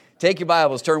Take your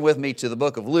Bibles, turn with me to the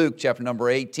book of Luke, chapter number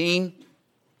 18.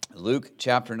 Luke,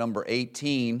 chapter number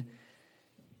 18.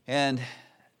 And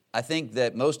I think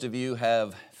that most of you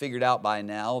have figured out by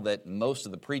now that most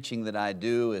of the preaching that I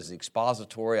do is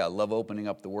expository. I love opening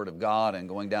up the Word of God and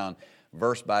going down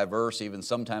verse by verse, even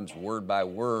sometimes word by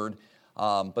word.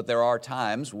 But there are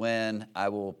times when I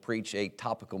will preach a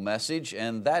topical message,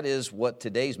 and that is what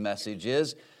today's message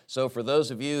is. So for those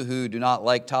of you who do not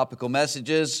like topical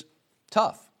messages,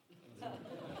 tough.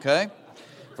 Okay?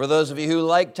 For those of you who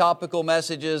like topical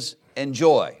messages,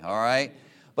 enjoy, all right?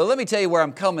 But let me tell you where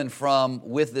I'm coming from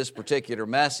with this particular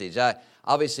message. I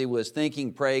obviously was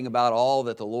thinking, praying about all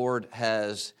that the Lord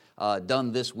has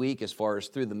done this week as far as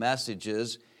through the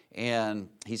messages, and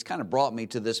He's kind of brought me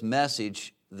to this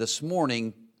message this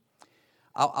morning.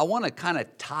 I want to kind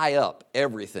of tie up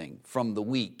everything from the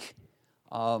week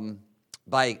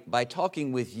by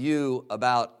talking with you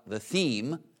about the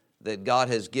theme that God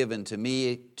has given to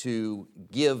me to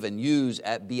give and use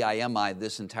at BIMI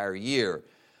this entire year.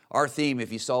 Our theme,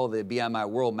 if you saw the BIMI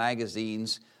World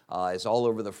magazines, is all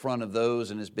over the front of those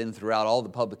and has been throughout all the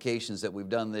publications that we've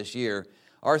done this year.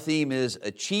 Our theme is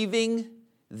Achieving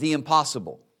the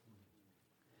Impossible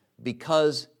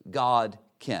because God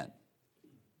can.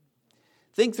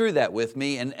 Think through that with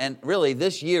me, and really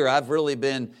this year I've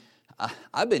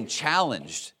been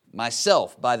challenged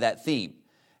myself by that theme.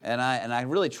 And I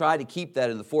really try to keep that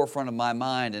in the forefront of my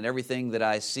mind, and everything that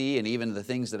I see and even the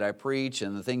things that I preach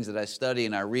and the things that I study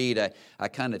and I read, I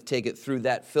kind of take it through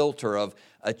that filter of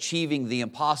achieving the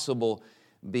impossible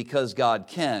because God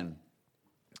can.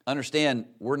 Understand,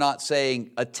 we're not saying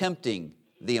attempting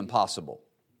the impossible.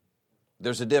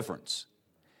 There's a difference.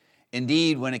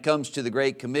 Indeed, when it comes to the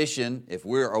Great Commission, if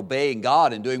we're obeying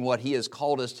God and doing what He has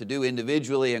called us to do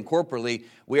individually and corporately,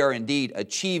 we are indeed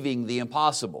achieving the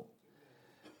impossible.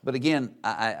 But again,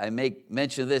 I make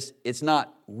mention of this, it's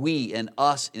not we and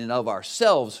us in and of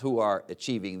ourselves who are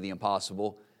achieving the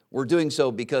impossible. We're doing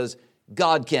so because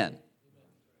God can.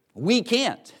 We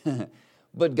can't,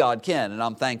 but God can, and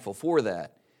I'm thankful for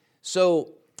that.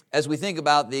 So, as we think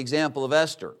about the example of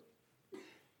Esther,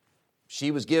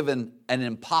 she was given an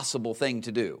impossible thing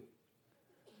to do,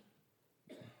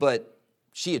 but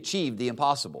she achieved the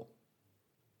impossible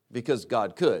because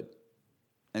God could,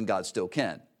 and God still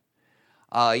can.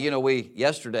 We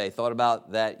yesterday thought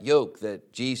about that yoke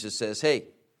that Jesus says, hey,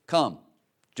 come,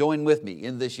 join with me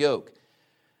in this yoke.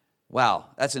 Wow,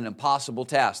 that's an impossible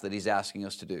task that He's asking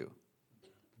us to do.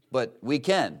 But we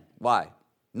can. Why?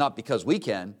 Not because we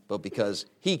can, but because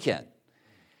He can.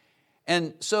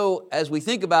 And so as we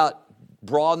think about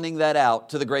broadening that out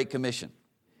to the Great Commission,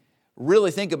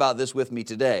 really think about this with me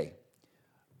today.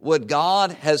 What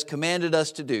God has commanded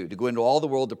us to do, to go into all the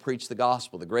world to preach the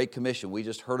gospel, the Great Commission, we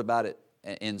just heard about it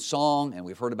in song, and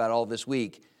we've heard about it all this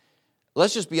week.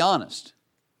 Let's just be honest.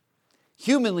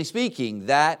 Humanly speaking,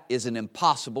 that is an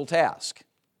impossible task.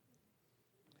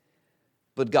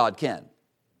 But God can.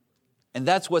 And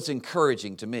that's what's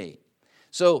encouraging to me.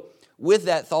 So, with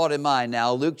that thought in mind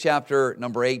now, Luke chapter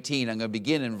number 18, I'm going to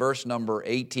begin in verse number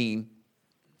 18.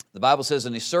 The Bible says,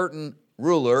 and a certain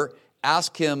ruler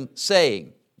asked Him,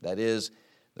 saying, that is,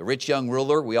 the rich young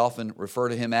ruler, we often refer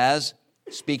to him as,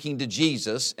 speaking to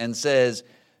Jesus, and says,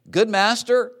 good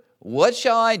master, what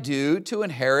shall I do to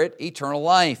inherit eternal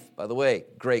life? By the way,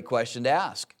 great question to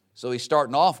ask. So he's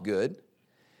starting off good.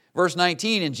 Verse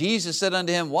 19, and Jesus said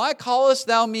unto him, why callest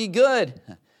thou me good?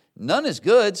 None is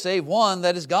good save one,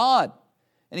 that is God.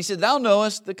 And He said, thou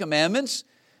knowest the commandments.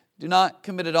 Do not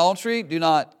commit adultery, do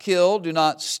not kill, do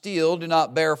not steal, do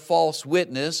not bear false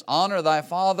witness, honor thy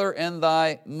father and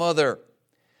thy mother.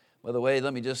 By the way,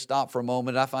 let me just stop for a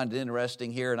moment. I find it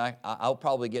interesting here, and I'll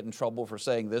probably get in trouble for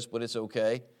saying this, but it's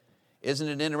okay. Isn't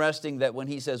it interesting that when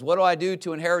He says, what do I do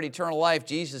to inherit eternal life?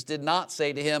 Jesus did not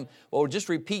say to him, well, just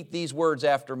repeat these words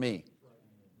after me.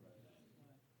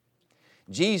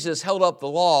 Jesus held up the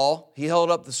law, He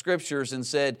held up the Scriptures and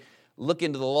said, look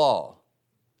into the law.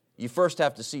 You first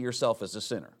have to see yourself as a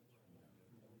sinner.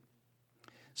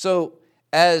 So,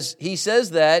 as He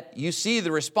says that, you see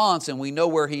the response, and we know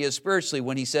where he is spiritually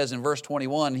when He says in verse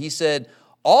 21, He said,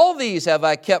 all these have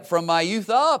I kept from my youth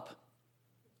up.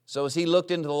 So as he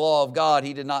looked into the law of God,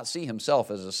 he did not see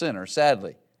himself as a sinner,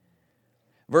 sadly.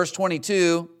 Verse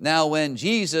 22, now when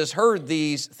Jesus heard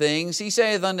these things, He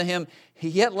saith unto him,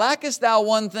 yet lackest thou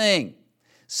one thing.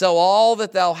 Sell all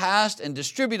that thou hast and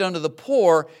distribute unto the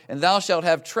poor, and thou shalt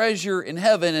have treasure in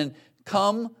heaven, and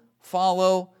come,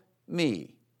 follow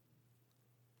me.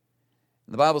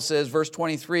 The Bible says, verse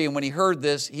 23, and when he heard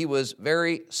this, he was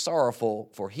very sorrowful,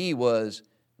 for he was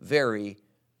very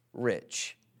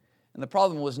rich. And the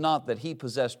problem was not that he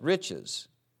possessed riches.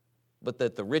 but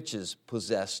that the riches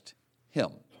possessed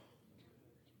him.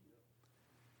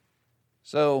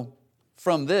 So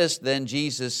from this, then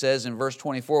Jesus says in verse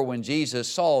 24, when Jesus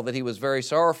saw that he was very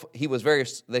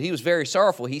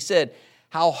sorrowful, he said,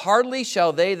 "How hardly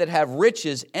shall they that have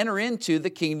riches enter into the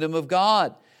kingdom of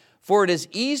God? For it is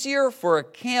easier for a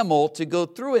camel to go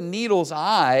through a needle's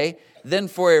eye than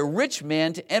for a rich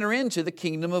man to enter into the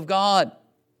kingdom of God."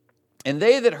 And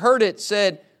they that heard it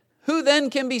said, "Who then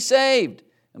can be saved?"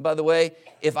 And by the way,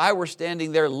 if I were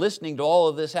standing there listening to all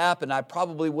of this happen, I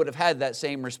probably would have had that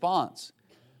same response.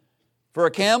 For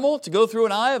a camel to go through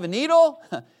an eye of a needle?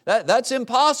 That's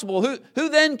impossible. Who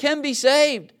then can be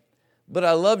saved? But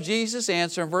I love Jesus'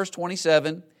 answer in verse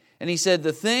 27. And he said,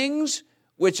 "The things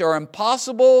which are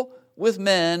impossible with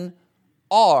men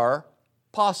are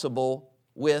possible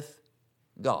with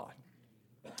God."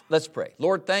 Let's pray.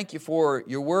 Lord, thank you for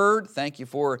your word. Thank you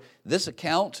for this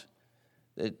account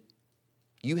that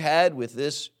you had with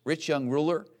this rich young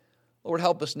ruler. Lord,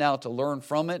 help us now to learn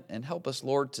from it, and help us,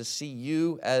 Lord, to see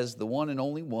you as the one and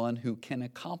only one who can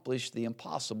accomplish the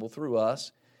impossible through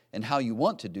us, and how you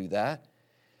want to do that.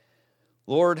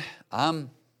 Lord, I'm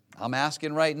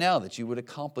asking right now that you would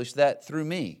accomplish that through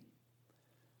me.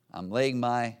 I'm laying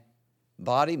my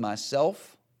body,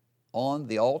 myself, on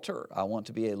the altar. I want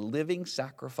to be a living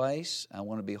sacrifice. I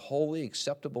want to be wholly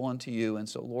acceptable unto you. And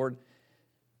so, Lord,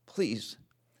 please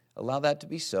allow that to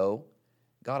be so.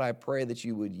 God, I pray that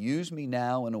you would use me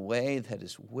now in a way that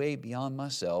is way beyond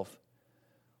myself.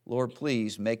 Lord,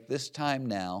 please make this time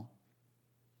now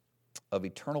of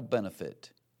eternal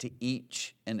benefit to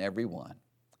each and every one.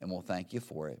 And we'll thank you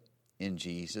for it. In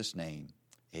Jesus' name,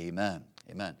 amen.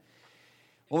 Amen.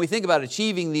 When we think about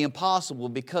achieving the impossible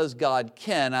because God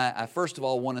can, I first of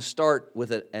all want to start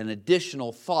with an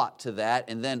additional thought to that,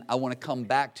 and then I want to come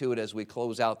back to it as we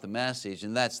close out the message,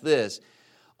 and that's this.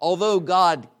 Although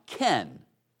God can,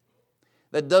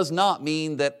 that does not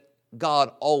mean that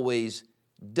God always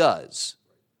does.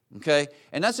 Okay?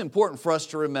 And that's important for us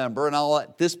to remember, and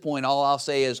at this point all I'll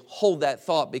say is hold that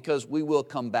thought, because we will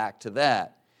come back to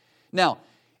that. Now,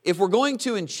 if we're going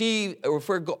to achieve, or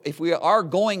if we are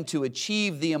going to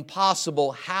achieve the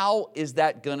impossible, how is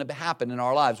that going to happen in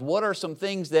our lives? What are some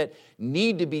things that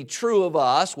need to be true of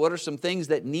us? What are some things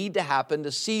that need to happen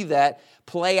to see that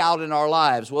play out in our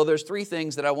lives? Well, there's three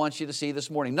things that I want you to see this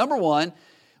morning. Number one,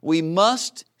 we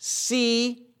must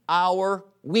see our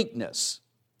weakness.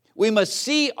 We must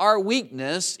see our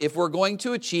weakness if we're going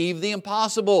to achieve the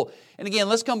impossible. And again,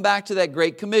 let's come back to that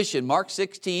Great Commission. Mark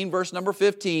 16, verse number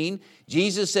 15.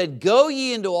 Jesus said, "Go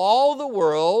ye into all the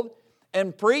world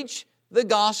and preach the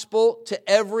gospel to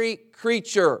every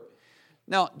creature."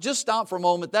 Now, just stop for a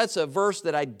moment. That's a verse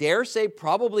that I dare say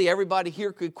probably everybody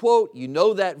here could quote. You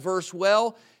know that verse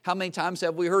well. How many times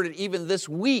have we heard it even this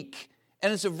week?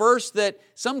 And it's a verse that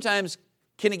sometimes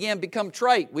can again become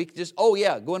trite. We just, go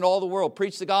into all the world,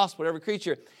 preach the gospel to every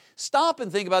creature. Stop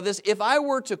and think about this. If I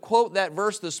were to quote that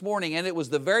verse this morning and it was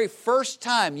the very first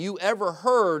time you ever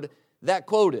heard that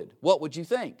quoted, what would you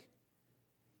think?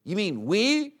 You mean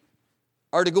we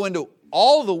are to go into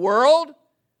all the world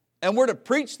and we're to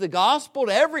preach the gospel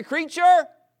to every creature?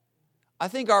 I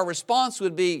think our response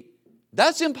would be,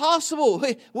 that's impossible.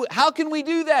 How can we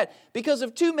do that? Because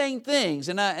of two main things,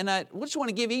 and I just want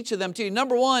to give each of them to you.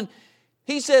 Number one,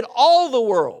 he said all the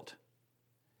world,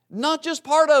 not just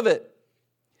part of it.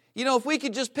 You know, if we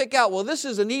could just pick out, well, this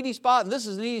is a needy spot and this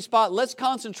is a needy spot, let's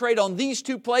concentrate on these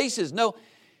two places. No,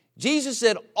 Jesus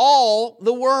said all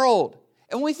the world.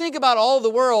 And when we think about all the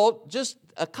world, just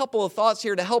a couple of thoughts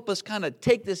here to help us kind of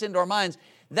take this into our minds.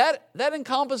 That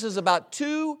encompasses about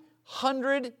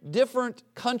 200 different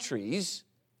countries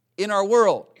in our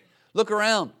world. Look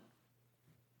around.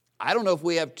 I don't know if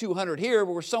we have 200 here,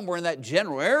 but we're somewhere in that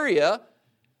general area.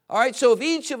 All right, so if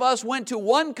each of us went to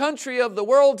one country of the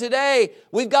world today,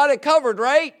 we've got it covered,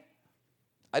 right?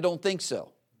 I don't think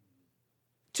so.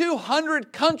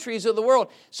 200 countries of the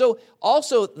world. So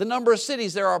also the number of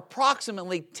cities, there are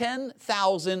approximately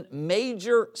 10,000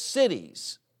 major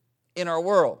cities in our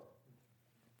world.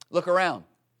 Look around.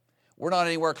 We're not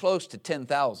anywhere close to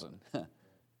 10,000.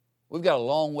 We've got a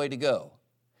long way to go.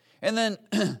 And then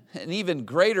an even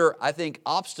greater, I think,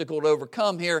 obstacle to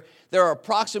overcome here, there are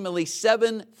approximately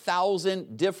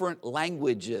 7,000 different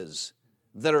languages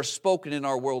that are spoken in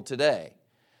our world today.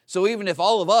 So even if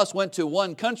all of us went to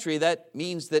one country, that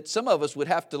means that some of us would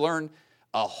have to learn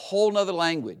a whole nother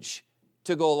language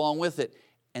to go along with it.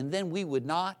 And then we would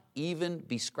not even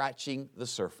be scratching the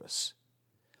surface.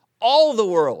 All the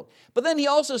world. But then he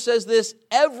also says this,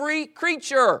 every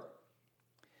creature.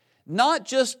 Not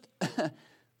just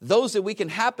those that we can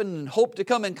happen and hope to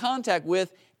come in contact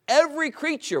with, Every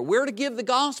creature. We're to give the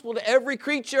gospel to every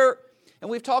creature. And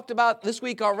we've talked about this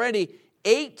week already,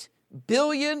 8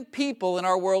 billion people in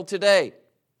our world today.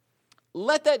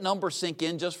 Let that number sink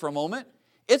in just for a moment.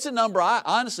 It's a number,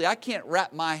 honestly, I can't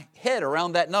wrap my head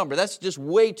around that number. That's just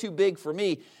way too big for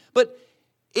me. But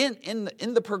in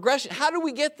the progression, how do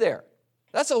we get there?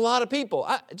 That's a lot of people.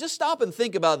 Just stop and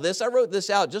think about this. I wrote this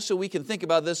out just so we can think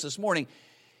about this morning.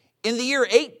 In the year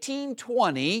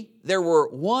 1820, there were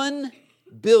 1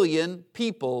 billion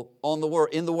people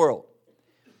in the world.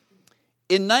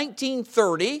 In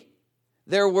 1930,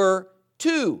 there were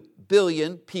 2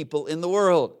 billion people in the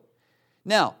world.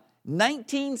 Now,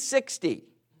 1960,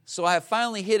 so I have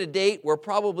finally hit a date where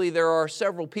probably there are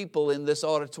several people in this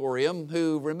auditorium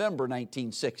who remember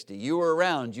 1960. You were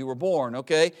around, you were born,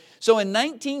 okay? So in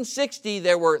 1960,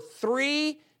 there were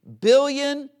 3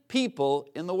 billion people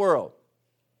in the world.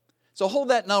 So hold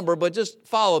that number, but just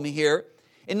follow me here.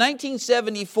 In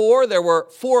 1974, there were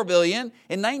 4 billion.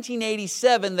 In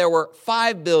 1987, there were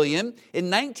 5 billion. In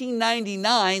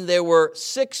 1999, there were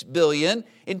 6 billion.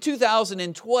 In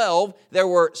 2012, there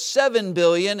were 7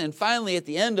 billion. And finally, at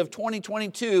the end of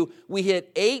 2022, we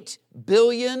hit 8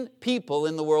 billion people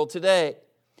in the world today.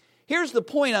 Here's the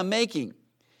point I'm making.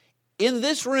 In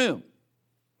this room,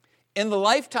 in the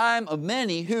lifetime of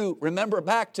many who remember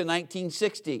back to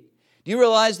 1960, do you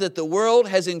realize that the world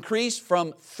has increased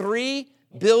from 3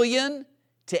 billion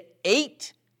to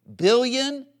 8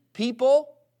 billion people?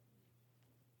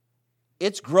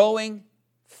 It's growing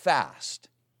fast.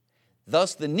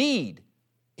 Thus, the need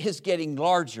is getting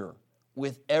larger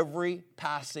with every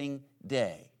passing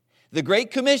day. The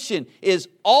Great Commission is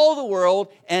all the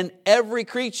world and every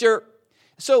creature.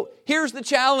 So here's the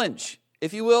challenge,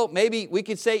 if you will. Maybe we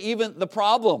could say even the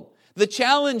problem. The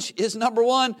challenge is, number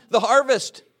one, the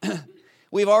harvest.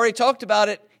 We've already talked about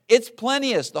it. It's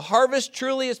plenteous. The harvest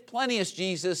truly is plenteous,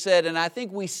 Jesus said. And I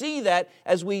think we see that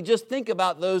as we just think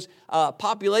about those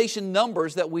population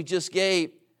numbers that we just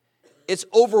gave. It's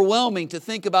overwhelming to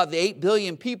think about the 8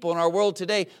 billion people in our world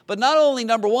today. But not only,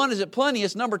 number one, is it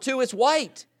plenteous, number two, it's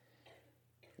white.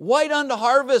 White unto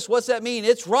harvest. What's that mean?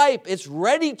 It's ripe. It's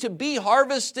ready to be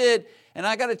harvested. And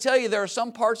I got to tell you, there are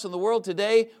some parts of the world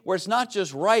today where it's not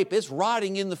just ripe, it's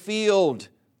rotting in the field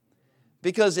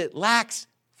because it lacks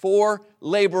for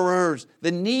laborers.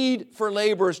 The need for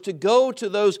laborers to go to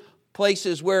those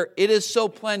places where it is so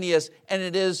plenteous and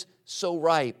it is so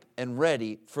ripe and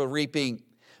ready for reaping.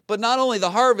 But not only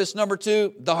the harvest, number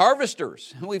two, the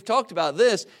harvesters. We've talked about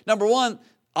this. Number one,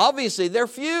 obviously they're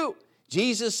few.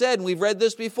 Jesus said, and we've read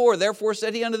this before, therefore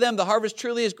said he unto them, the harvest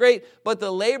truly is great, but the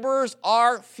laborers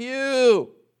are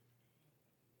few.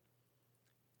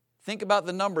 Think about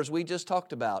the numbers we just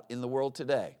talked about in the world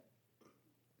today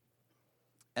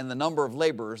and the number of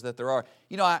laborers that there are.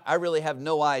 You know, I really have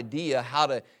no idea how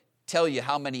to tell you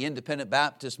how many independent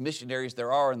Baptist missionaries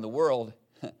there are in the world,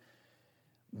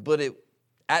 but it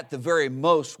at the very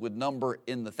most would number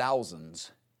in the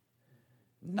thousands.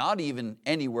 Not even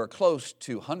anywhere close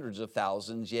to hundreds of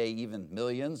thousands, yea, even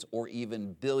millions or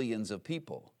even billions of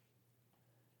people.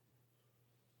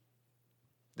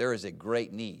 There is a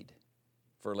great need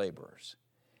for laborers.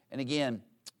 And again,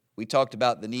 we talked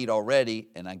about the need already,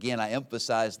 and again, I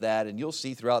emphasize that, and you'll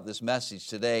see throughout this message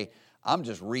today, I'm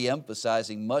just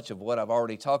re-emphasizing much of what I've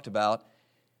already talked about.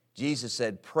 Jesus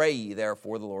said, pray ye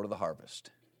therefore the Lord of the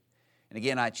harvest. And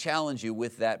again, I challenge you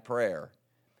with that prayer.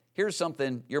 Here's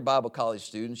something, your Bible college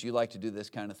students, you like to do this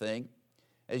kind of thing.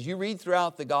 As you read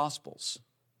throughout the Gospels,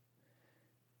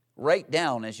 write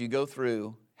down as you go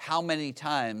through how many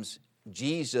times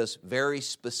Jesus very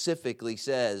specifically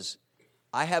says,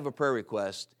 I have a prayer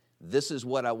request. This is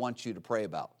what I want you to pray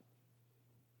about.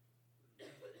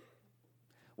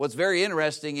 What's very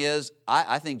interesting is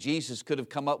I think Jesus could have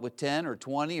come up with 10 or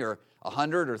 20 or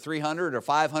 100 or 300 or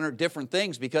 500 different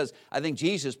things because I think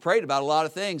Jesus prayed about a lot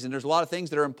of things and there's a lot of things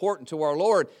that are important to our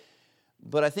Lord.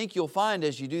 But I think you'll find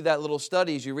as you do that little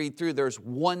study, as you read through, there's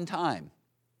one time,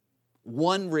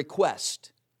 one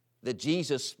request that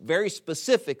Jesus very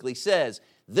specifically says,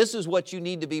 this is what you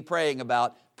need to be praying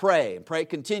about. Pray and pray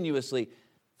continuously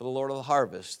for the Lord of the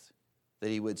harvest that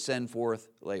He would send forth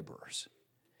laborers.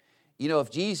 You know,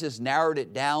 if Jesus narrowed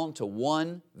it down to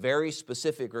one very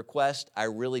specific request, I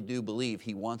really do believe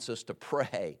He wants us to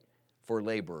pray for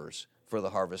laborers for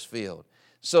the harvest field.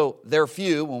 So they're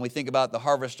few. When we think about the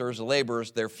harvesters, the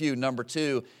laborers, they're few. Number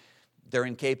two, they're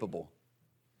incapable.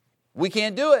 We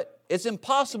can't do it. It's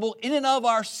impossible in and of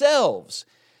ourselves.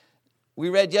 We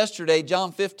read yesterday,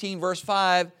 John 15, verse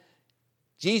 5,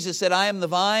 Jesus said, I am the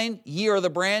vine, ye are the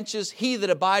branches. He that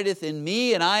abideth in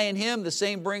me, and I in him, the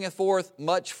same bringeth forth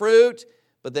much fruit.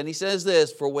 But then he says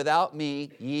this, for without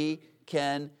me ye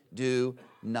can do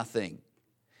nothing.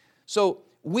 So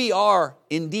we are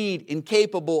indeed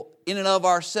incapable in and of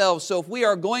ourselves. So if we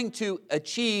are going to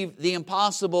achieve the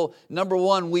impossible, number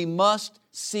one, we must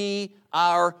see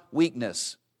our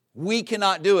weakness. We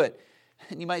cannot do it.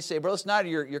 And you might say, Brother Snyder,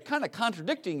 you're kind of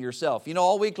contradicting yourself. You know,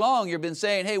 all week long you've been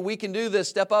saying, hey, we can do this,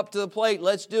 step up to the plate,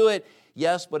 let's do it.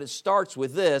 Yes, but it starts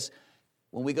with this.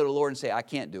 When we go to the Lord and say, I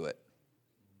can't do it.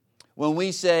 When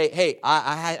we say, hey,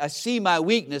 I see my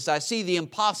weakness, I see the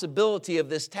impossibility of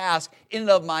this task in and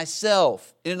of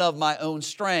myself, in and of my own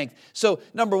strength. So,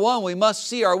 number one, we must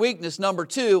see our weakness. Number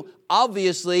two,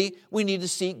 obviously, we need to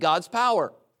seek God's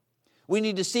power. We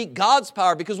need to seek God's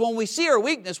power because when we see our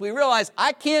weakness, we realize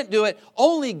I can't do it.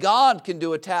 Only God can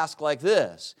do a task like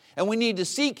this. And we need to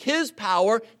seek His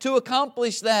power to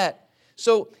accomplish that.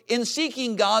 So in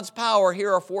seeking God's power,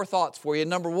 here are 4 thoughts for you.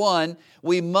 Number one,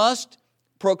 we must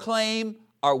proclaim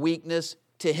our weakness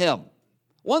to Him.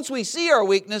 Once we see our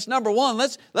weakness, number one,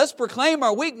 let's proclaim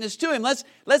our weakness to Him.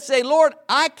 Let's say, Lord,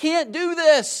 I can't do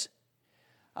this.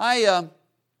 I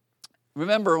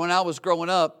remember when I was growing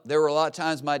up, there were a lot of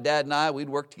times my dad and I, we'd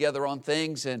work together on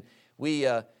things, and we,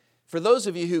 for those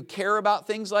of you who care about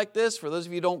things like this, for those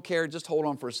of you who don't care, just hold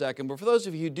on for a second, but for those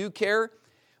of you who do care,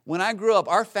 when I grew up,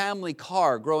 our family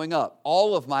car growing up,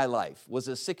 all of my life, was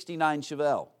a 69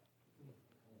 Chevelle,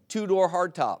 2-door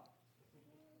hardtop,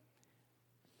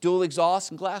 dual exhaust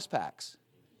and glass packs.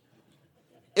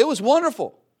 It was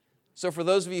wonderful. So for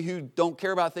those of you who don't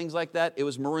care about things like that, it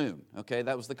was maroon, okay?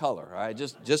 That was the color, all right?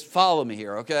 Just follow me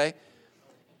here, okay?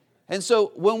 And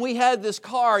so when we had this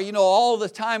car, you know, all the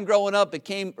time growing up, it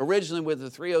came originally with a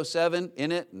 307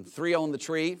 in it and 3 on the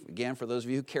tree. Again, for those of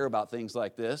you who care about things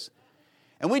like this.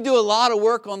 And we do a lot of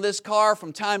work on this car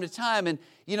from time to time. And,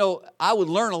 you know, I would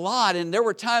learn a lot. And there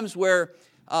were times where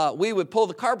we would pull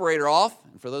the carburetor off.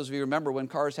 And for those of you who remember when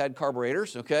cars had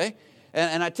carburetors, okay?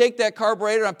 And I'd take that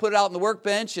carburetor, I'd put it out on the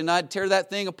workbench, and I'd tear that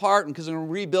thing apart because I'm going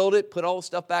to rebuild it, put all the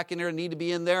stuff back in there that need to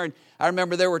be in there. And I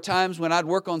remember there were times when I'd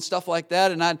work on stuff like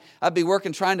that, and I'd be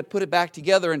working trying to put it back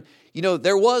together. And, you know,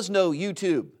 there was no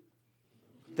YouTube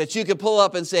that you could pull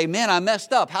up and say, man, I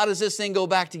messed up. How does this thing go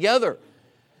back together?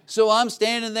 So I'm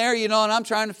standing there, you know, and I'm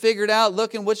trying to figure it out,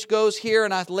 looking which goes here,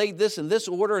 and I laid this in this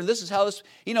order, and this is how this,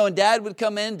 you know, and Dad would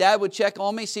come in, Dad would check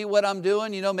on me, see what I'm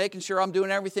doing, you know, making sure I'm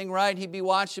doing everything right. He'd be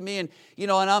watching me, and, you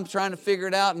know, and I'm trying to figure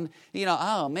it out, and, you know,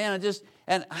 oh, man,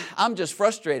 I'm just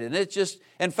frustrated.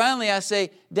 And finally I say,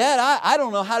 Dad, I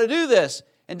don't know how to do this.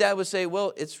 And Dad would say,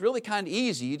 well, it's really kind of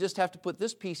easy. You just have to put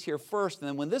this piece here first, and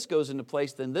then when this goes into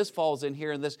place, then this falls in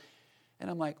here, and this. And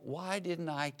I'm like, why didn't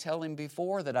I tell him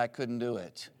before that I couldn't do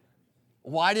it?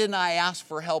 Why didn't I ask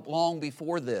for help long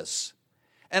before this?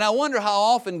 And I wonder how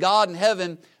often God in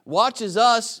heaven watches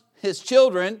us, His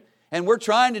children, and we're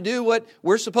trying to do what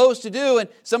we're supposed to do. And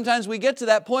sometimes we get to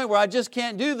that point where I just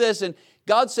can't do this. And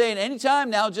God's saying, anytime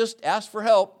now, just ask for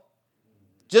help.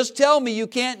 Just tell me you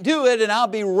can't do it, and I'll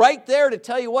be right there to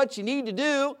tell you what you need to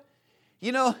do.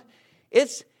 You know,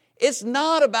 it's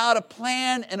not about a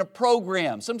plan and a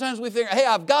program. Sometimes we figure, hey,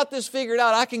 I've got this figured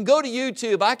out. I can go to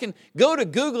YouTube. I can go to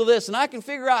Google this, and I can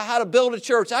figure out how to build a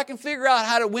church. I can figure out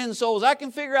how to win souls. I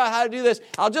can figure out how to do this.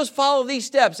 I'll just follow these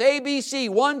steps. A, B, C,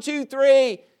 1, 2,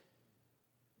 3.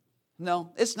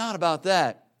 No, it's not about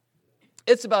that.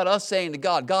 It's about us saying to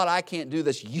God, God, I can't do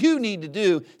this. You need to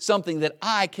do something that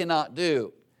I cannot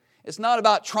do. It's not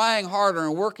about trying harder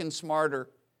and working smarter.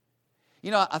 You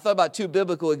know, I thought about 2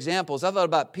 biblical examples. I thought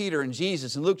about Peter and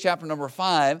Jesus. In Luke chapter number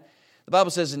 5, the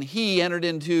Bible says, and he entered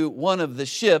into one of the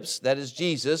ships, that is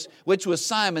Jesus, which was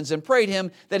Simon's, and prayed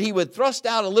him that he would thrust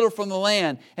out a little from the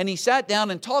land. And he sat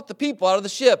down and taught the people out of the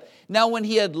ship. Now when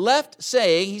he had left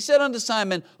saying, he said unto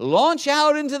Simon, launch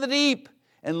out into the deep,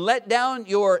 and let down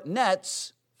your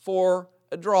nets for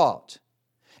a draught.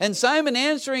 And Simon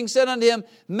answering said unto him,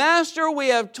 Master, we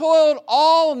have toiled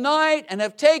all night and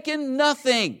have taken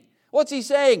nothing. What's he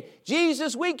saying?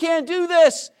 Jesus, we can't do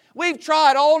this. We've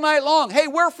tried all night long. Hey,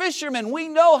 we're fishermen. We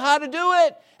know how to do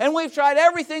it. And we've tried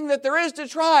everything that there is to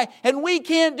try, and we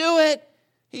can't do it.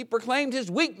 He proclaimed his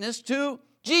weakness to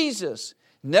Jesus.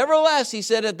 Nevertheless, he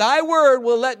said, at thy word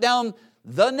will let down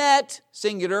the net,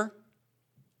 singular.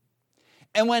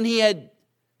 And when he had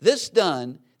this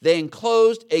done, they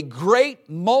enclosed a great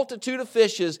multitude of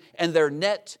fishes, and their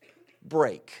net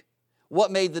brake. What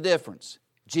made the difference?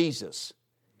 Jesus.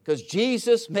 Because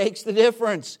Jesus makes the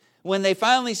difference. When they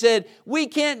finally said, we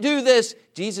can't do this,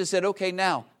 Jesus said, okay,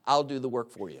 now I'll do the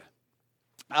work for you.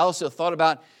 I also thought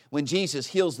about when Jesus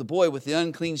heals the boy with the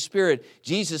unclean spirit.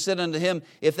 Jesus said unto him,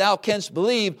 if thou canst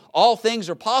believe, all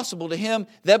things are possible to him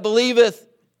that believeth.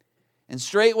 And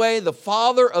straightway the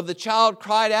father of the child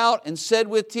cried out and said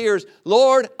with tears,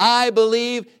 Lord, I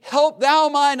believe, help thou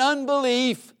mine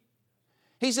unbelief.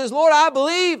 He says, Lord, I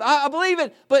believe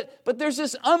it, but there's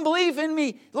this unbelief in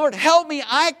me. Lord, help me,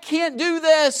 I can't do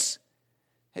this.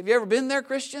 Have you ever been there,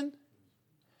 Christian?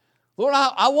 Lord,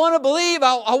 I want to believe,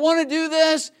 I want to do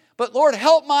this, but Lord,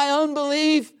 help my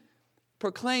unbelief.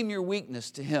 Proclaim your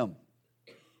weakness to Him.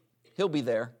 He'll be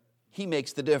there. He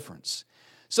makes the difference.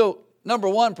 So, number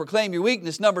one, proclaim your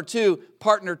weakness. Number two,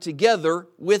 partner together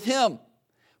with Him.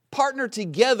 Partner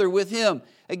together with Him.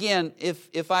 Again,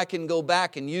 if I can go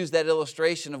back and use that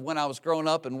illustration of when I was growing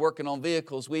up and working on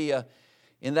vehicles,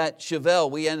 in that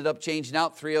Chevelle, we ended up changing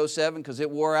out 307 because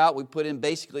it wore out. We put in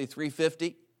basically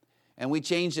 350, and we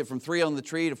changed it from 3 on the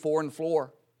tree to 4 on the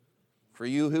floor. For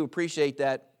you who appreciate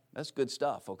that, that's good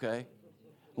stuff, okay?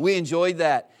 We enjoyed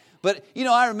that. But,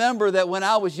 I remember that when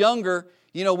I was younger,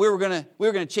 we were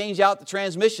gonna change out the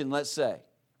transmission, let's say.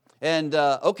 And,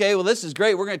 okay, well, this is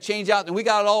great. We're going to change out, and we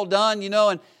got it all done,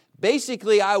 and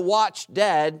basically I watched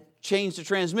Dad change the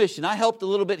transmission. I helped a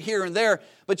little bit here and there,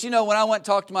 but, when I went and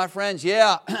talked to my friends,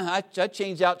 yeah, I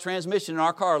changed out transmission in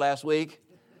our car last week.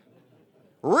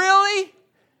 Really?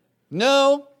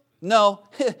 No,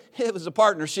 it was a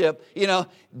partnership.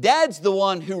 Dad's the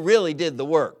one who really did the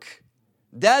work.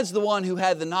 Dad's the one who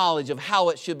had the knowledge of how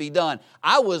it should be done.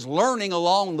 I was learning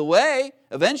along the way.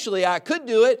 Eventually I could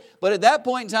do it, but at that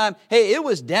point in time, hey, it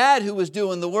was Dad who was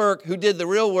doing the work, who did the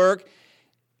real work.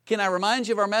 Can I remind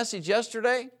you of our message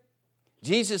yesterday?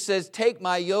 Jesus says, take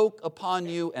my yoke upon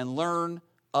you and learn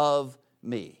of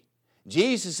me.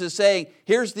 Jesus is saying,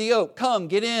 here's the yoke. Come,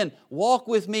 get in, walk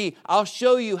with me. I'll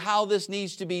show you how this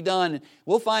needs to be done.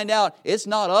 We'll find out it's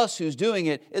not us who's doing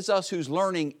it. It's us who's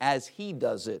learning as He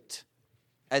does it,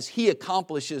 as He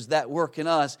accomplishes that work in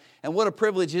us. And what a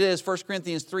privilege it is, 1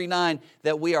 Corinthians 3:9,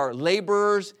 that we are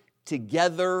laborers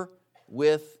together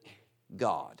with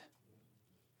God.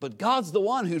 But God's the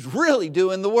one who's really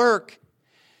doing the work.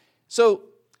 So,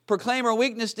 proclaim our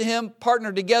weakness to Him,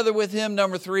 partner together with Him.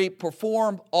 Number 3,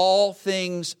 perform all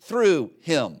things through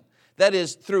Him. That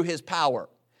is, through His power.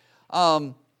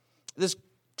 This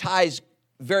ties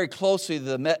very closely to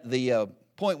the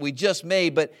point we just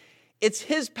made, but it's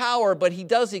His power, but He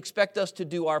does expect us to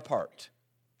do our part.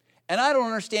 And I don't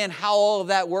understand how all of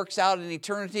that works out in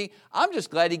eternity. I'm just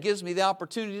glad He gives me the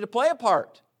opportunity to play a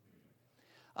part.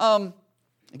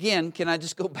 Again, can I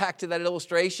just go back to that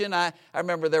illustration? I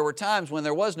remember there were times when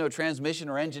there was no transmission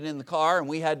or engine in the car, and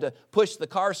we had to push the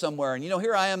car somewhere. And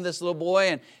here I am, this little boy,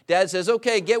 and Dad says,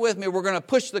 okay, get with me. We're going to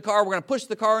push the car. We're going to push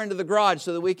the car into the garage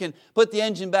so that we can put the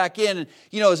engine back in. And,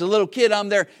 as a little kid, I'm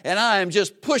there, and I am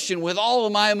just pushing with all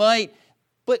of my might.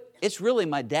 But it's really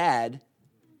my dad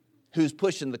who's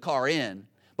pushing the car in.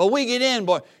 But we get in,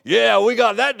 boy, yeah, we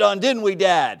got that done, didn't we,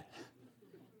 Dad?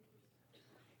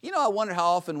 I wonder how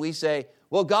often we say,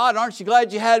 well, God, aren't you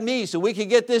glad you had me so we could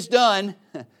get this done?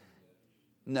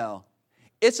 No.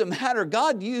 It's a matter,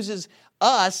 God uses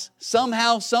us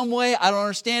somehow, some way. I don't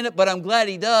understand it, but I'm glad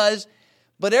He does.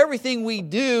 But everything we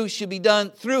do should be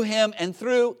done through Him and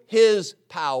through His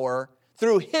power,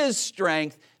 through His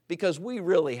strength, because we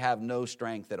really have no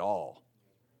strength at all.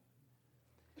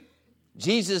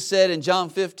 Jesus said in John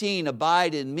 15,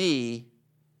 abide in me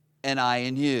and I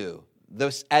in you.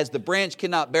 As the branch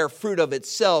cannot bear fruit of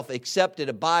itself except it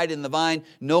abide in the vine,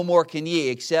 no more can ye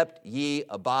except ye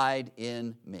abide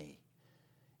in me.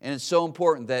 And it's so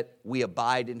important that we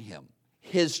abide in Him,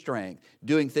 His strength,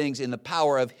 doing things in the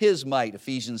power of His might,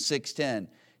 Ephesians 6:10,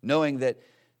 knowing that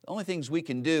the only things we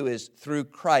can do is through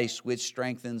Christ, which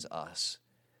strengthens us,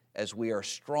 as we are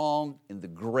strong in the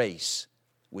grace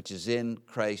which is in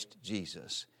Christ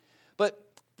Jesus. But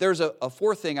there's a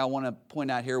fourth thing I want to point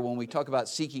out here when we talk about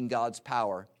seeking God's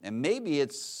power, and maybe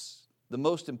it's the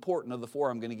most important of the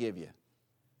 4 I'm going to give you.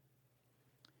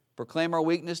 Proclaim our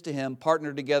weakness to Him,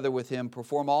 partner together with Him,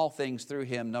 perform all things through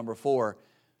Him. Number 4,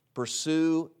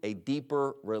 pursue a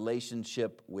deeper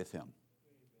relationship with Him.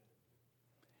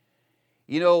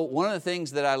 One of the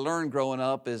things that I learned growing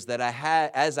up is that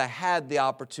as I had the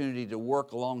opportunity to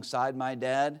work alongside my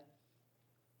dad,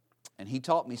 and he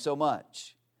taught me so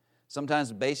much.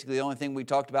 Sometimes basically the only thing we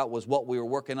talked about was what we were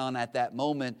working on at that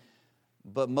moment.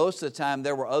 But most of the time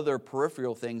there were other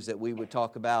peripheral things that we would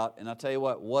talk about. And I'll tell you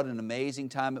what an amazing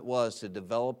time it was to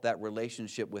develop that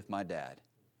relationship with my dad.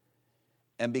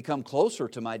 And become closer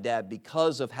to my dad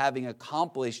because of having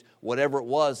accomplished whatever it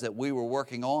was that we were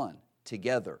working on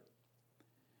together.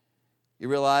 You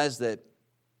realize that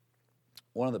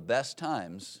one of the best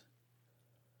times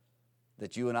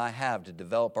that you and I have to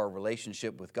develop our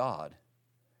relationship with God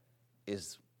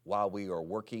is while we are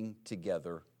working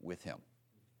together with Him.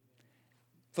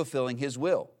 fulfilling His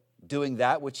will, doing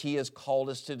that which He has called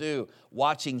us to do,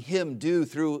 watching Him do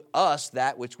through us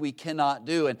that which we cannot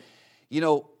do. And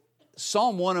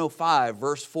Psalm 105,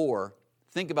 verse 4,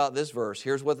 think about this verse.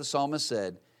 Here's what the psalmist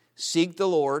said: seek the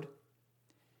Lord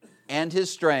and His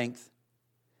strength,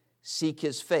 seek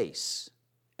His face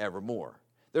evermore.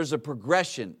 There's a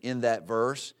progression in that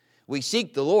verse. We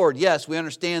seek the Lord, yes, we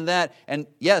understand that. And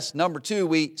yes, number two,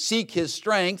 we seek His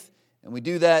strength, and we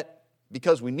do that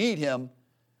because we need Him.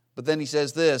 But then he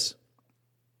says this: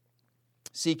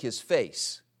 seek His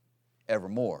face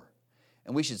evermore.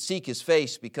 And we should seek His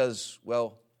face because,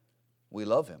 well, we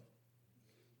love Him.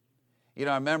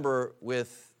 I remember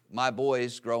with my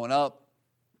boys growing up,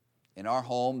 in our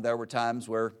home, there were times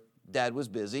where Dad was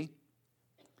busy,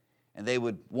 and they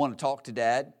would want to talk to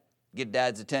Dad, get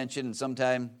Dad's attention, and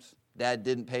sometimes Dad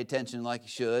didn't pay attention like he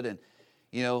should, and,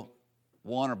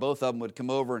 one or both of them would come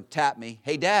over and tap me,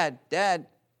 "Hey, Dad.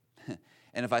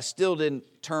 And if I still didn't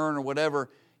turn or whatever,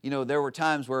 there were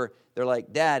times where they're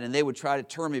like, "Dad," and they would try to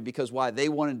turn me because why? They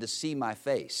wanted to see my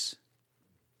face.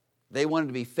 They wanted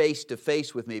to be face to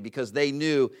face with me because they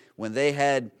knew when they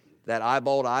had that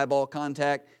eyeball to eyeball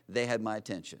contact, they had my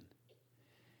attention.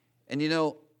 And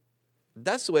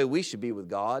that's the way we should be with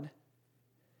God.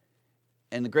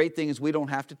 And the great thing is we don't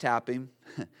have to tap Him.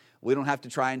 We don't have to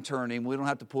try and turn Him. We don't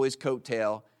have to pull His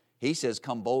coattail. He says,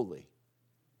 come boldly.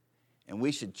 And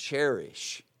we should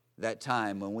cherish that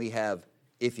time when we have,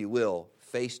 if you will,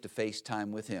 face-to-face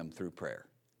time with Him through prayer.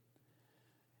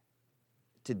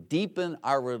 To deepen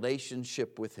our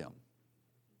relationship with Him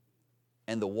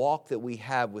and the walk that we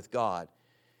have with God.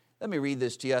 Let me read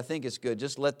this to you. I think it's good.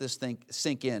 Just let this thing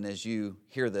sink in as you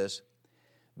hear this.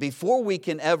 Before we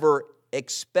can ever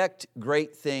expect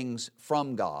great things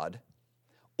from God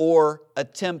or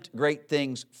attempt great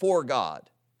things for God,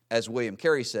 as William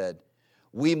Carey said,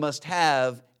 we must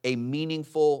have a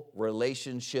meaningful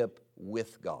relationship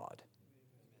with God.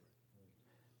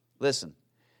 Listen,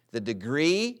 the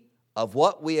degree of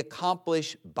what we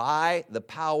accomplish by the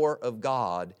power of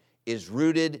God is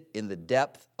rooted in the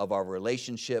depth of our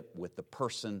relationship with the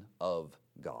person of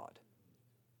God.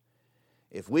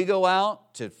 If we go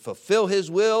out to fulfill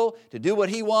His will, to do what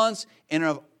He wants in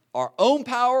our own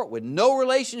power with no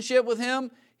relationship with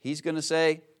Him, He's going to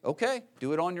say, okay,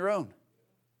 do it on your own.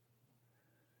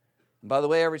 And by the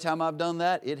way, every time I've done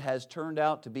that, it has turned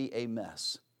out to be a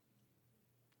mess.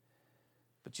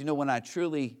 But when I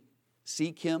truly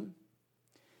seek Him,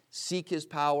 seek His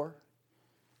power,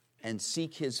 and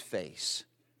seek His face,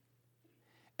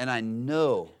 and I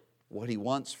know what He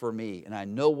wants for me, and I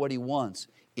know what He wants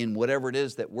in whatever it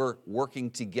is that we're working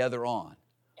together on,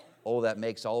 that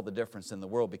makes all the difference in the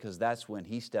world, because that's when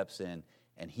He steps in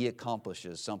and He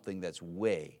accomplishes something that's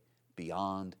way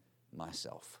beyond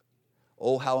myself.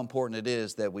 How important it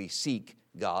is that we seek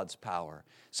God's power.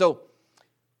 So,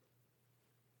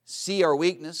 see our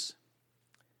weakness,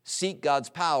 seek God's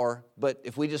power, but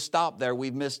if we just stop there,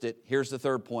 we've missed it. Here's the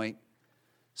third point: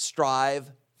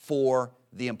 strive for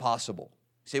the impossible.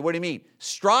 You say, what do you mean?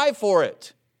 Strive for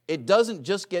it. It doesn't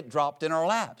just get dropped in our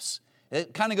laps.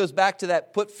 It kind of goes back to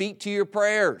that put feet to your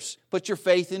prayers. Put your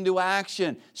faith into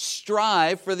action.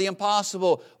 Strive for the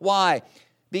impossible. Why?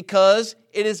 Because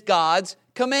it is God's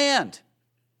command.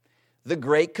 The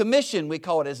Great Commission, we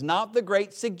call it, is not the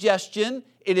Great Suggestion.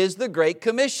 It is the Great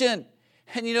Commission.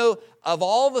 And of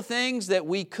all the things that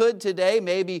we could today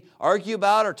maybe argue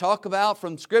about or talk about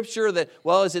from Scripture that,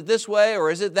 well, is it this way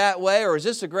or is it that way or is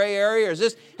this a gray area or is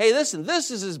this, hey, listen, this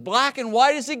is as black and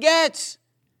white as it gets.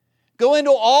 Go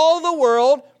into all the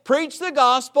world, preach the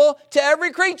gospel to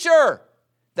every creature.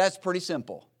 That's pretty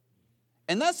simple.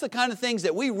 And that's the kind of things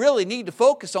that we really need to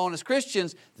focus on as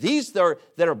Christians. These that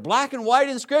are black and white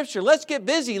in Scripture. Let's get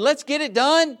busy. Let's get it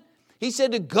done. He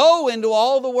said to go into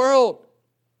all the world.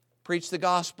 Preach the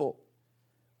gospel.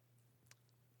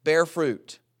 Bear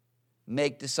fruit.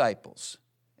 Make disciples.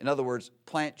 In other words,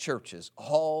 plant churches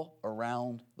all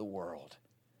around the world.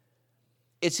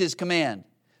 It's His command.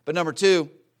 But number two,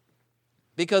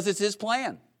 because it's His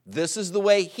plan. This is the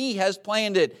way He has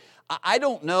planned it. I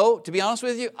don't know, to be honest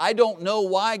with you, I don't know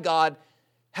why God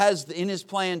has in His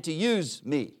plan to use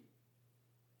me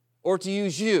or to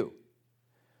use you.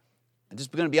 I'm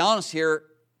just going to be honest here.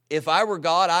 If I were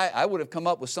God, I would have come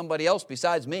up with somebody else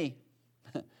besides me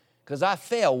because I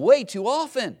fail way too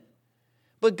often.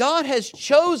 But God has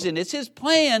chosen, it's His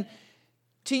plan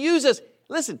to use us.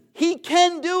 Listen, He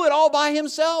can do it all by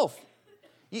Himself.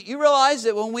 You realize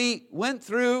that when we went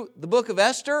through the book of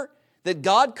Esther, that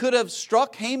God could have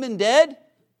struck Haman dead?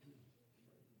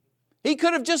 He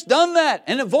could have just done that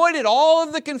and avoided all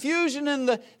of the confusion and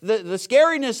the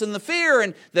scariness and the fear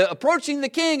and the approaching the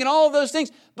king and all of those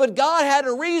things. But God had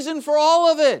a reason for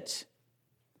all of it.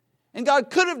 And God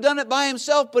could have done it by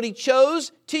Himself, but He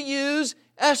chose to use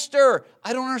Esther.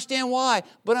 I don't understand why,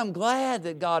 but I'm glad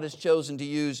that God has chosen to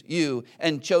use you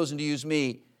and chosen to use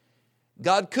me.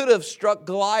 God could have struck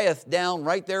Goliath down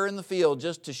right there in the field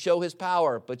just to show His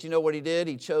power. But you know what He did?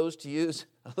 He chose to use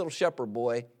a little shepherd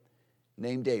boy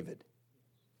named David.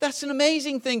 That's an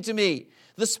amazing thing to me.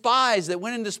 The spies that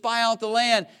went in to spy out the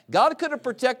land, God could have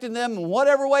protected them in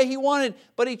whatever way He wanted,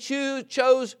 but He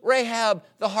chose Rahab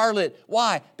the harlot.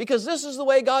 Why? Because this is the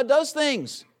way God does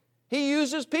things. He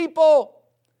uses people.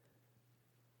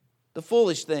 The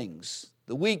foolish things,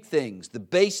 the weak things, the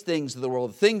base things of the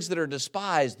world, the things that are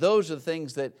despised, those are the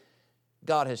things that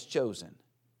God has chosen.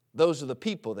 Those are the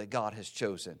people that God has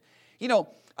chosen. You know,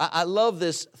 I love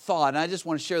this thought, and I just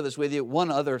want to share this with you.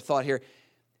 One other thought here.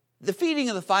 The feeding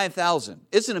of the 5,000,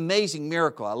 it's an amazing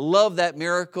miracle. I love that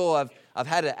miracle. I've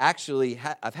had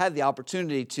the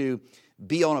opportunity to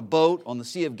be on a boat on the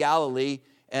Sea of Galilee,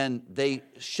 and they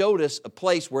showed us a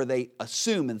place where they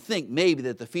assume and think maybe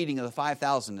that the feeding of the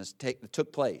 5,000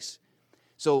 took place.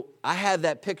 So I have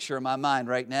that picture in my mind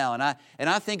right now, and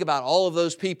I think about all of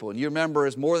those people. And you remember,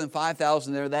 there's more than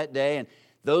 5,000 there that day, and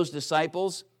those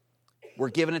disciples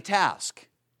were given a task: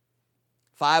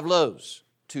 5 loaves,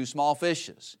 2 small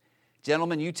fishes.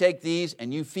 Gentlemen, you take these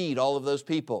and you feed all of those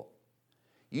people.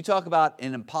 You talk about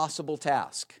an impossible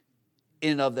task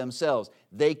in and of themselves.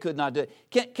 They could not do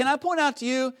it. Can I point out to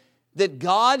you that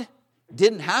God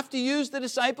didn't have to use the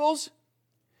disciples?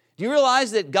 Do you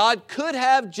realize that God could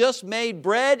have just made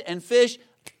bread and fish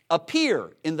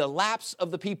appear in the laps of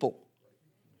the people?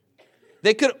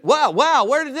 They could, wow,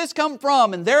 where did this come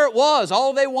from? And there it was,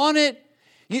 all they wanted.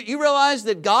 You realize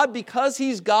that God, because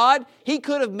He's God, He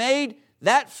could have made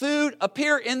that food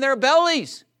appear in their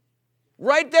bellies,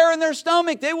 right there in their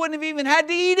stomach. They wouldn't have even had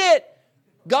to eat it.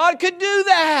 God could do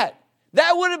that.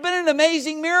 That would have been an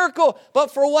amazing miracle.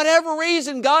 But for whatever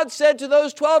reason, God said to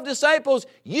those 12 disciples,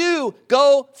 you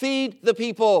go feed the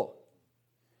people.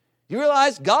 You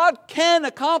realize God can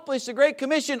accomplish the Great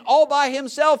Commission all by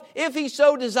Himself if He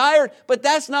so desired, but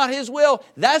that's not His will.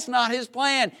 That's not His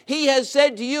plan. He has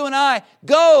said to you and I,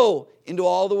 go into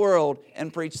all the world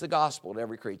and preach the gospel to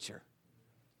every creature.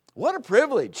 What a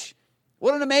privilege.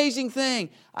 What an amazing thing.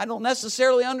 I don't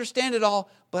necessarily understand it all,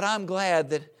 but I'm glad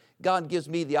that God gives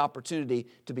me the opportunity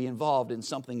to be involved in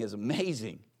something as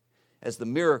amazing as the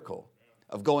miracle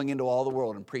of going into all the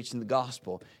world and preaching the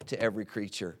gospel to every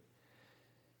creature.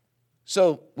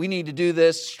 So we need to do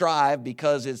this, strive,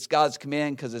 because it's God's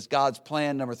command, because it's God's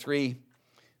plan. Number 3,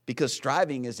 because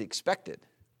striving is expected.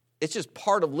 It's just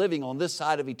part of living on this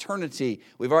side of eternity.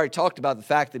 We've already talked about the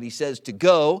fact that He says to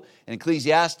go. In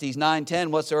Ecclesiastes 9:10,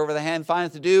 whatsoever the hand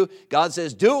findeth to do, God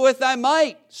says, do it with thy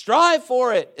might. Strive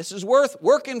for it. This is worth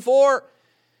working for.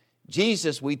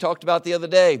 Jesus, we talked about the other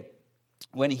day,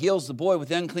 when He heals the boy with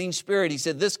the unclean spirit, He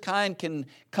said, this kind can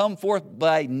come forth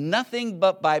by nothing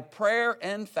but by prayer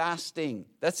and fasting.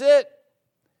 That's it.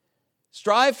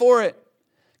 Strive for it.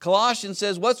 Colossians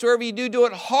says, whatsoever you do, do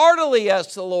it heartily as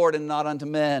to the Lord and not unto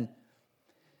men.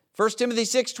 1 Timothy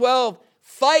 6:12,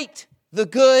 fight the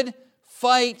good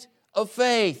fight of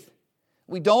faith.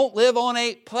 We don't live on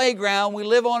a playground, we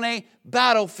live on a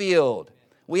battlefield.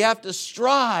 We have to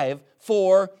strive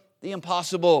for the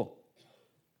impossible.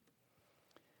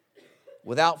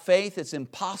 Without faith, it's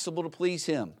impossible to please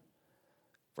Him.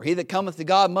 For he that cometh to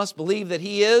God must believe that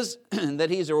He is, and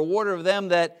that He is a rewarder of them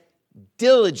that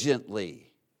diligently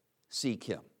seek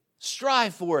Him.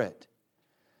 Strive for it.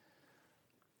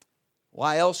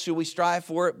 Why else should we strive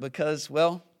for it? Because,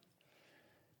 well,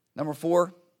 number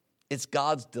 4, it's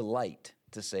God's delight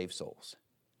to save souls.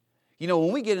 You know,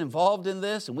 when we get involved in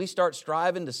this and we start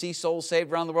striving to see souls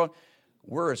saved around the world,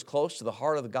 we're as close to the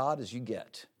heart of God as you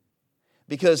get.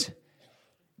 Because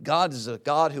God is a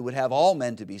God who would have all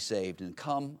men to be saved and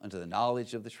come unto the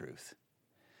knowledge of the truth.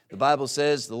 The Bible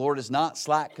says the Lord is not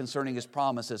slack concerning His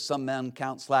promise, as some men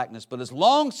count slackness, but is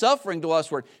long-suffering to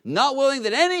usward, not willing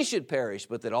that any should perish,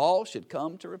 but that all should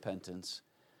come to repentance.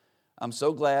 I'm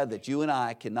so glad that you and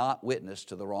I cannot witness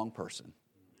to the wrong person.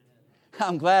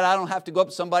 I'm glad I don't have to go up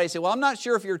to somebody and say, well, I'm not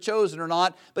sure if you're chosen or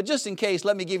not, but just in case,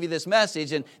 let me give you this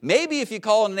message, and maybe if you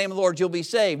call in the name of the Lord, you'll be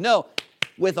saved. No,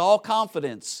 with all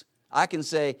confidence, I can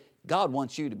say, God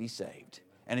wants you to be saved.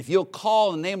 And if you'll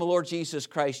call in the name of the Lord Jesus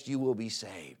Christ, you will be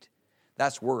saved.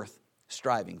 That's worth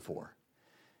striving for.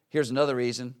 Here's another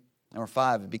reason, number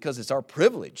 5, because it's our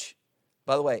privilege.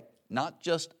 By the way, not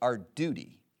just our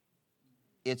duty,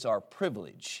 it's our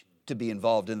privilege to be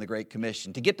involved in the Great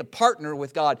Commission, to get to partner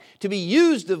with God, to be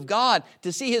used of God,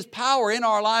 to see His power in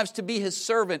our lives, to be His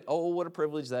servant. Oh, what a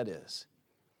privilege that is.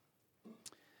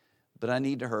 But I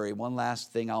need to hurry. One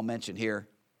last thing I'll mention here.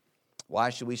 Why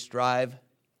should we strive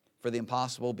for the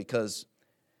impossible? Because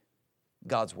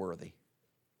God's worthy.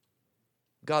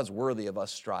 God's worthy of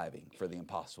us striving for the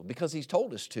impossible because He's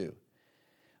told us to.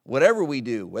 Whatever we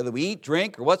do, whether we eat,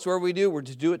 drink, or whatsoever we do, we're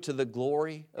to do it to the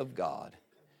glory of God.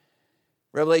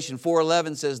 Revelation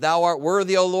 4:11 says, Thou art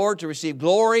worthy, O Lord, to receive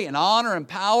glory and honor and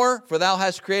power, for Thou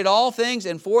hast created all things,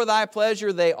 and for Thy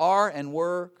pleasure they are and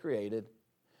were created.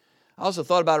 I also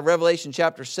thought about it. Revelation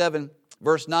chapter 7,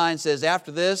 verse 9 says,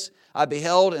 After this I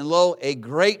beheld, and lo, a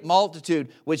great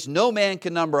multitude, which no man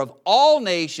can number, of all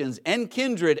nations and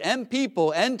kindred and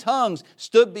people and tongues,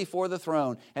 stood before the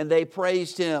throne, and they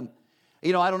praised Him.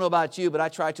 You know, I don't know about you, but I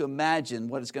try to imagine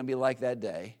what it's going to be like that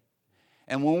day.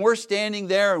 And when we're standing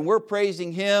there and we're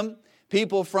praising Him,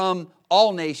 people from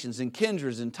all nations and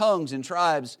kindreds and tongues and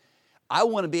tribes, I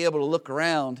want to be able to look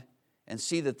around and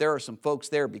see that there are some folks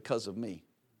there because of me.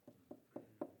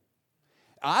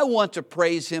 I want to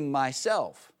praise Him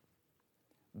myself,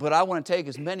 but I want to take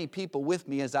as many people with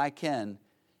me as I can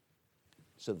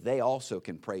so they also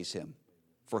can praise Him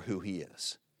for who He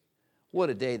is. What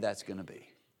a day that's going to be.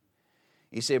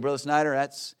 You say, Brother Snyder,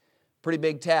 that's a pretty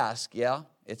big task. Yeah,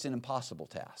 it's an impossible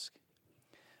task.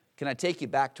 Can I take you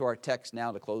back to our text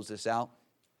now to close this out?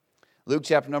 Luke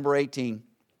chapter number 18,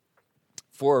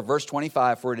 verse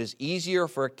 25, For it is easier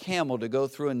for a camel to go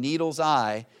through a needle's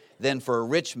eye than for a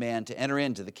rich man to enter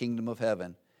into the kingdom of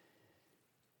heaven.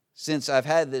 Since I've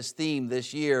had this theme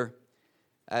this year,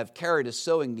 I've carried a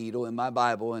sewing needle in my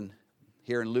Bible, and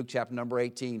here in Luke chapter number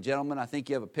 18. Gentlemen, I think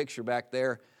you have a picture back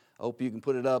there. I hope you can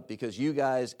put it up, because you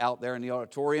guys out there in the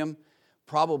auditorium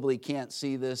probably can't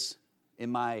see this in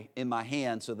my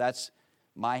hand. So that's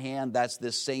my hand. That's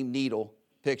this same needle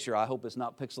picture. I hope it's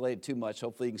not pixelated too much.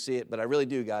 Hopefully you can see it. But I really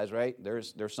do, guys, right?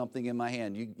 There's something in my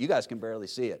hand. You guys can barely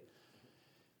see it.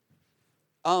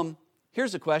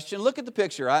 Here's a question. Look at the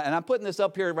picture. And I'm putting this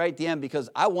up here right at the end because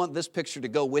I want this picture to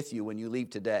go with you when you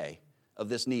leave today of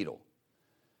this needle.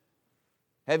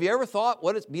 Have you ever thought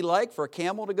what it'd be like for a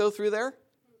camel to go through there?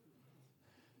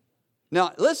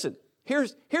 Now, listen,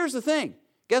 here's the thing.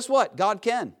 Guess what? God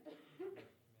can.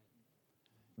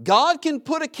 God can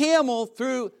put a camel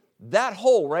through that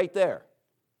hole right there.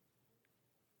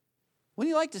 Wouldn't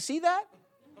you like to see that?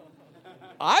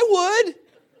 I would.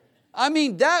 I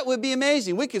mean, that would be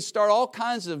amazing. We could start all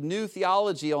kinds of new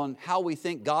theology on how we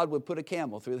think God would put a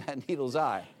camel through that needle's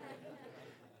eye.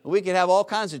 We could have all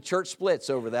kinds of church splits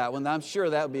over that one. I'm sure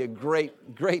that would be a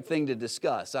great thing to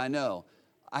discuss. I know.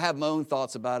 I have my own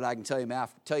thoughts about it. I can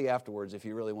tell you afterwards if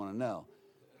you really want to know.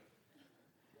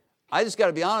 I just got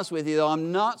to be honest with you, though.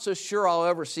 I'm not so sure I'll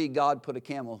ever see God put a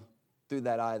camel through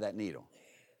that eye of that needle.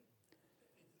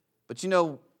 But you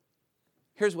know,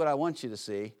 here's what I want you to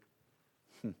see.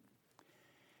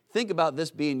 Think about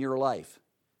this being your life.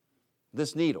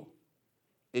 This needle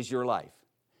is your life.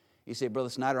 You say, Brother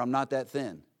Snyder, I'm not that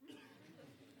thin.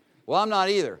 Well, I'm not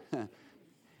either.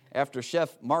 After Chef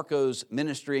Marco's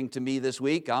ministering to me this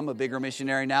week, I'm a bigger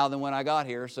missionary now than when I got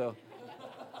here, so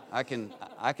I can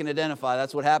identify.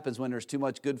 That's what happens when there's too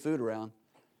much good food around.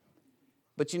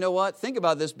 But you know what? Think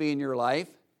about this being your life.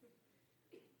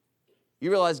 You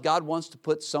realize God wants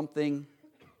to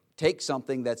take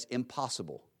something that's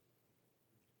impossible,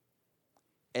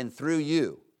 and through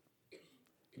you,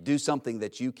 do something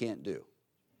that you can't do.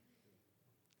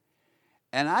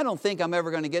 And I don't think I'm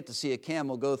ever going to get to see a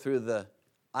camel go through the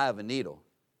eye of a needle.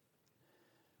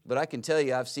 But I can tell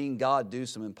you I've seen God do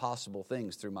some impossible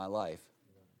things through my life.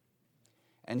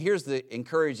 And here's the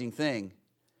encouraging thing.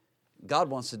 God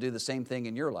wants to do the same thing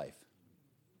in your life.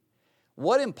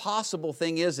 What impossible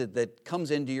thing is it that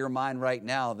comes into your mind right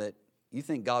now that you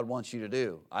think God wants you to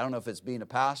do? I don't know if it's being a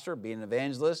pastor, being an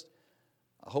evangelist.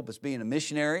 I hope it's being a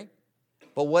missionary.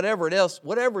 But whatever it is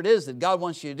that God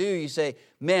wants you to do, you say,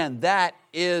 man, that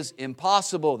is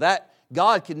impossible. That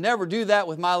God can never do that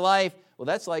with my life. Well,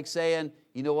 that's like saying,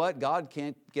 you know what? God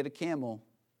can't get a camel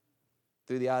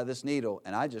through the eye of this needle.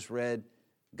 And I just read,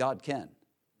 God can.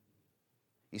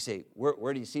 You say,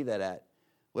 where do you see that at?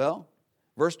 Well,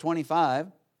 verse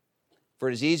 25, for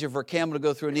it is easier for a camel to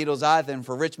go through a needle's eye than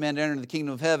for a rich man to enter the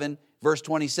kingdom of heaven. Verse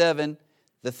 27,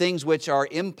 the things which are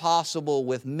impossible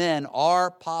with men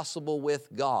are possible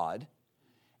with God.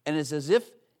 And it's as if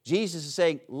Jesus is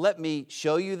saying, let me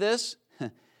show you this.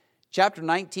 Chapter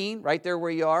 19, right there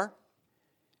where you are.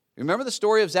 Remember the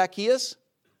story of Zacchaeus?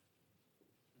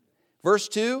 Verse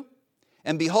 2,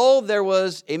 and behold, there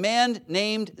was a man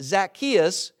named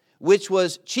Zacchaeus, which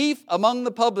was chief among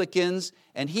the publicans,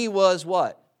 and he was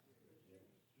what?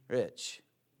 Rich.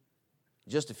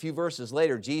 Just a few verses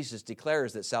later, Jesus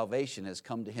declares that salvation has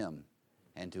come to him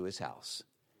and to his house.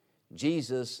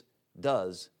 Jesus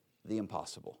does the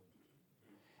impossible.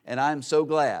 And I'm so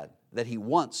glad that he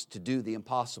wants to do the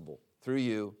impossible through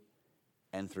you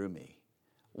and through me.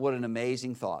 What an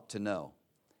amazing thought to know.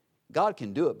 God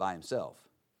can do it by himself,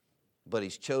 but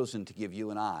he's chosen to give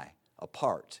you and I a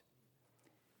part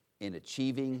in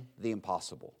achieving the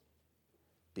impossible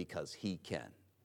because he can.